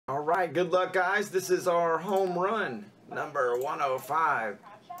Alright, good luck guys. This is our home run, number 105.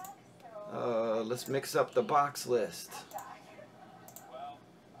 Let's mix up the box list.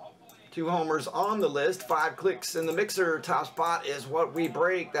 2 homers on the list, 5 clicks in the mixer. Top spot is what we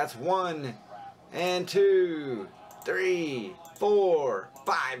break. That's 1 and 2, 3, 4,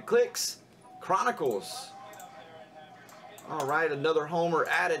 5 clicks. Chronicles. Alright, another homer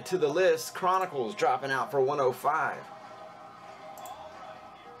added to the list. Chronicles dropping out for 105.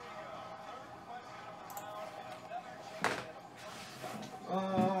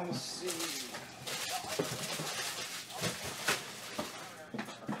 Let's see.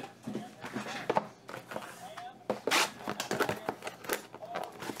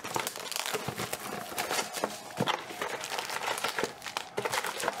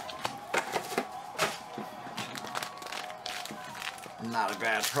 Not a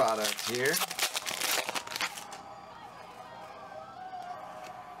bad product here.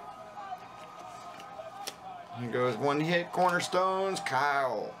 Here goes one hit cornerstones.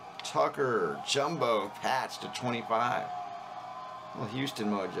 Kyle Tucker jumbo patch to 25. Well, Houston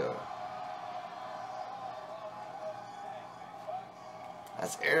mojo.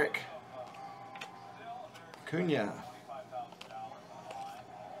 That's Eric Cunha.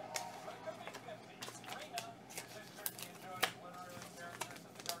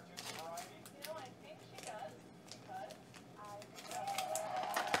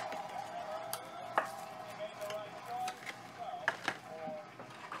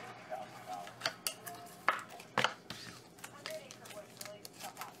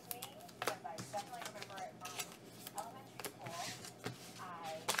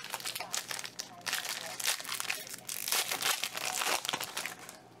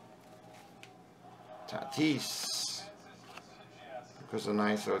 Tatis. Because a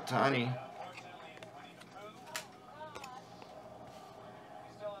nice Otani.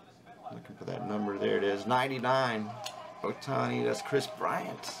 Looking for that number. There it is. 99. Otani. That's Chris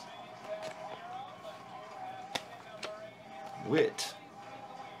Bryant. Witt.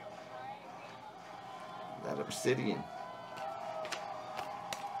 That Obsidian.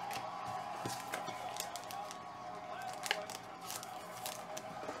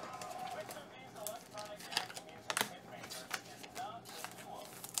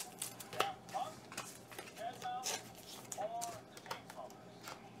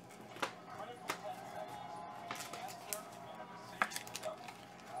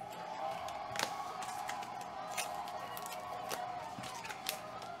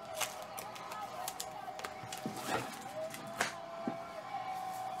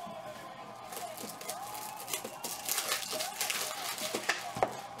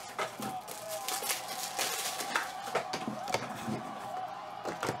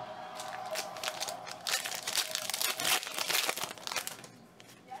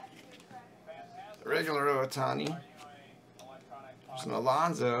 Regular Otani. There's an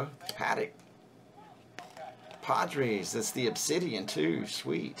Alonso. Paddock. Padres. That's the Obsidian too.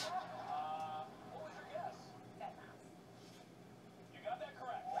 Sweet.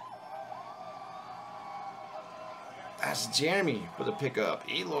 That's Jeremy for the pickup.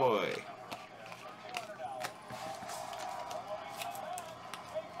 Eloy.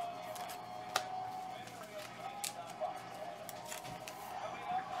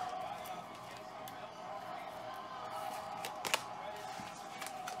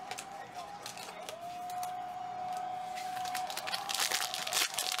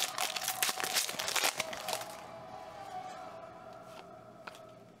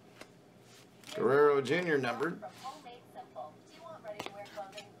 Guerrero Jr. numbered. From Homemade Simple. Do you want ready-to-wear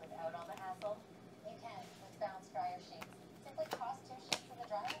clothing without all the hassle? You can with Bounce dryer sheets. Simply toss 2 sheets in the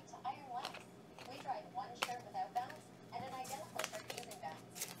dryer to iron once. We tried 1 shirt without Bounce and an identical shirt using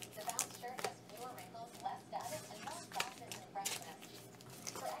Bounce. The Bounce shirt has fewer wrinkles, less static, and more softness and freshness.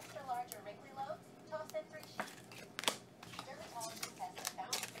 For extra large or wrinkly loads, toss in 3 sheets. Dermatology tested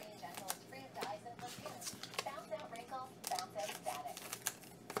Bounce Free and Gentle is free of dyes and perfumes. Bounce out wrinkles, bounce out static.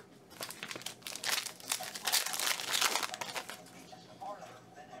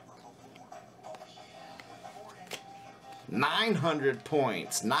 900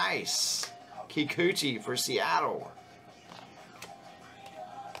 points. Nice. Kikuchi for Seattle.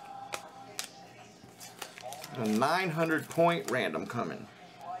 A 900 point random coming.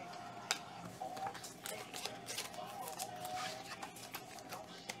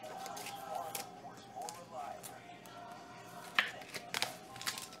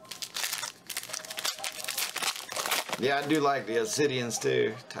 Yeah, I do like the Obsidians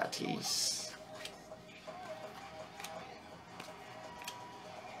too. Tatis.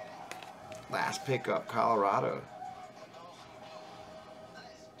 Last pickup, Colorado.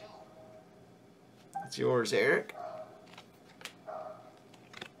 That's yours, Eric.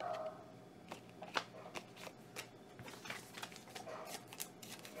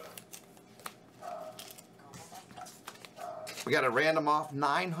 We got to random off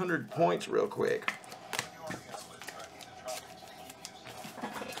 900 points real quick.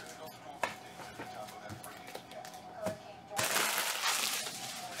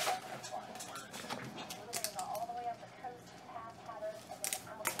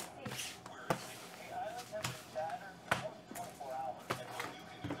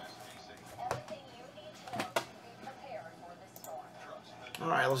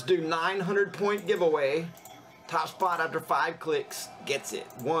 Alright, let's do 900 point giveaway. Top spot after 5 clicks gets it.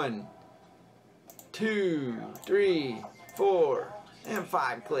 1, 2, 3, 4, and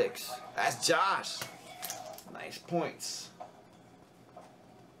 5 clicks. That's Josh. Nice points.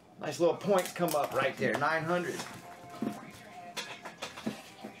 Nice little points come up right there. 900.